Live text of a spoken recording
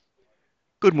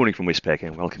Good morning from Westpac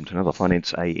and welcome to another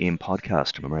Finance AM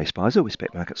podcast. I'm Ray Spicer,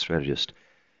 Westpac Market Strategist.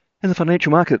 In the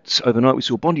financial markets, overnight we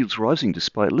saw bond yields rising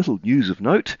despite little news of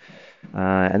note,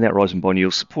 and that rise in bond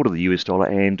yields supported the US dollar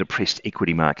and depressed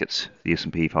equity markets. The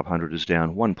S&P 500 is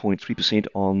down 1.3%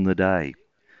 on the day.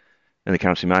 In the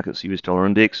currency markets, the US dollar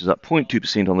index is up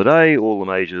 0.2% on the day, all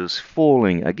the majors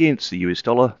falling against the US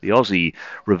dollar. The Aussie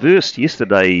reversed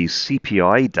yesterday's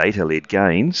CPI data-led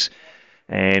gains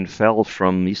and fell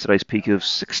from yesterday's peak of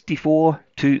 64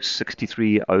 to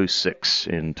 63.06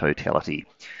 in totality.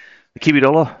 The Kiwi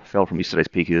dollar fell from yesterday's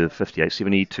peak of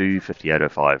 58.70 to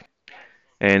 58.05.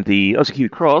 And the Aussie Kiwi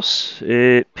cross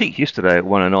peaked yesterday at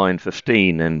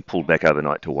 109.15 and pulled back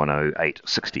overnight to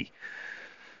 108.60.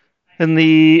 In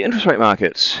the interest rate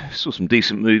markets, saw some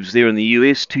decent moves there in the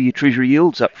US. Two-year Treasury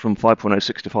yields up from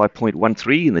 5.06 to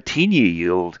 5.13, and the 10-year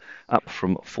yield up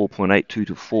from 4.82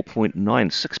 to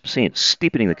 4.96%,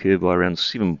 steepening the curve by around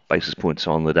 7 basis points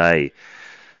on the day.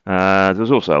 There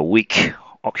was also a weak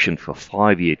auction for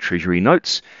 5-year Treasury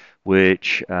notes,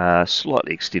 which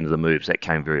slightly extended the moves. That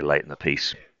came very late in the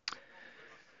piece.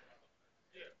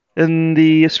 In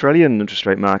the Australian interest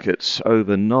rate markets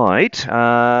overnight,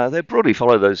 they broadly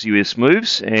followed those US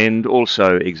moves and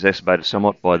also exacerbated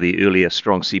somewhat by the earlier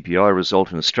strong CPI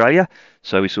result in Australia.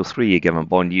 So we saw 3-year government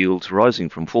bond yields rising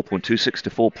from 4.26 to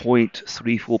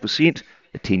 4.34%,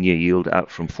 the 10-year yield up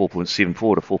from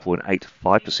 4.74 to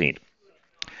 4.85%.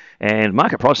 And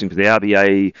market pricing for the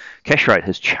RBA cash rate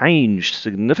has changed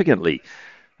significantly.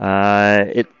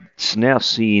 It's now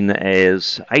seen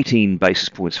as 18 basis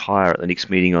points higher at the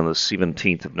next meeting on the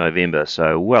 17th of November,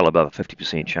 so well above a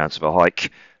 50% chance of a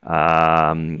hike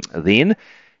then.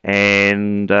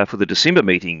 And for the December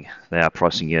meeting, they are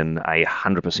pricing in a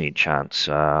 100% chance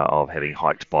of having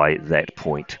hiked by that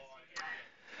point.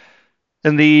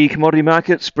 In the commodity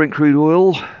markets, Brent crude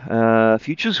oil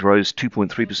futures rose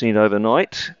 2.3%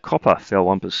 overnight. Copper fell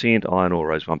 1%, iron ore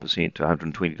rose 1% to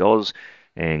 $120,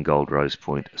 and gold rose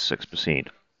 0.6%.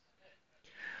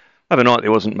 Overnight,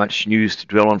 there wasn't much news to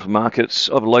dwell on for markets.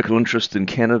 Of local interest in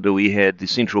Canada, we had the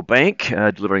central bank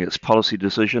delivering its policy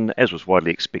decision. As was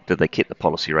widely expected, they kept the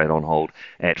policy rate on hold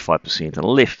at 5% and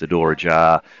left the door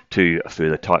ajar to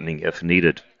further tightening if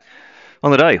needed.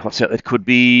 On the day, what's out that could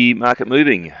be market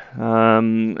moving?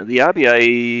 The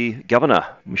RBA Governor,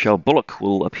 Michelle Bullock,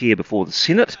 will appear before the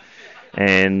Senate.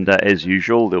 And as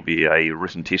usual, there'll be a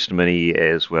written testimony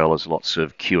as well as lots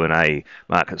of Q&A.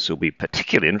 Markets will be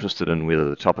particularly interested in whether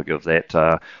the topic of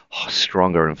that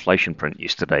stronger inflation print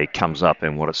yesterday comes up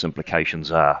and what its implications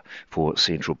are for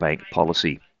central bank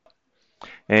policy.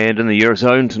 And in the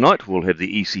Eurozone tonight, we'll have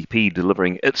the ECB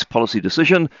delivering its policy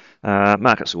decision.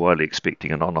 Markets are widely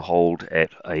expecting it on a hold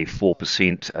at a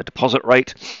 4% deposit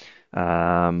rate.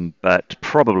 But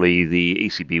probably the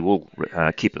ECB will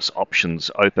keep its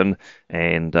options open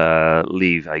and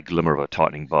leave a glimmer of a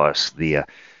tightening bias there.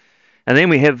 And then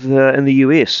we have in the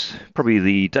US, probably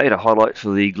the data highlight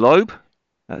for the globe,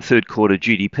 third quarter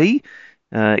GDP,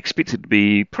 expected to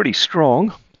be pretty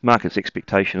strong. Market's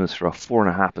expectation is for a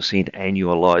 4.5%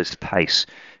 annualised pace.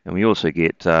 And we also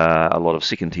get a lot of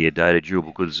second-tier data,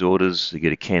 durable goods orders. We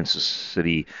get a Kansas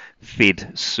City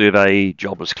Fed survey,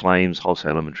 jobless claims,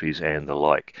 wholesale inventories, and the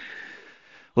like.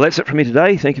 Well, that's it from me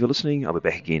today. Thank you for listening. I'll be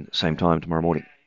back again same time tomorrow morning.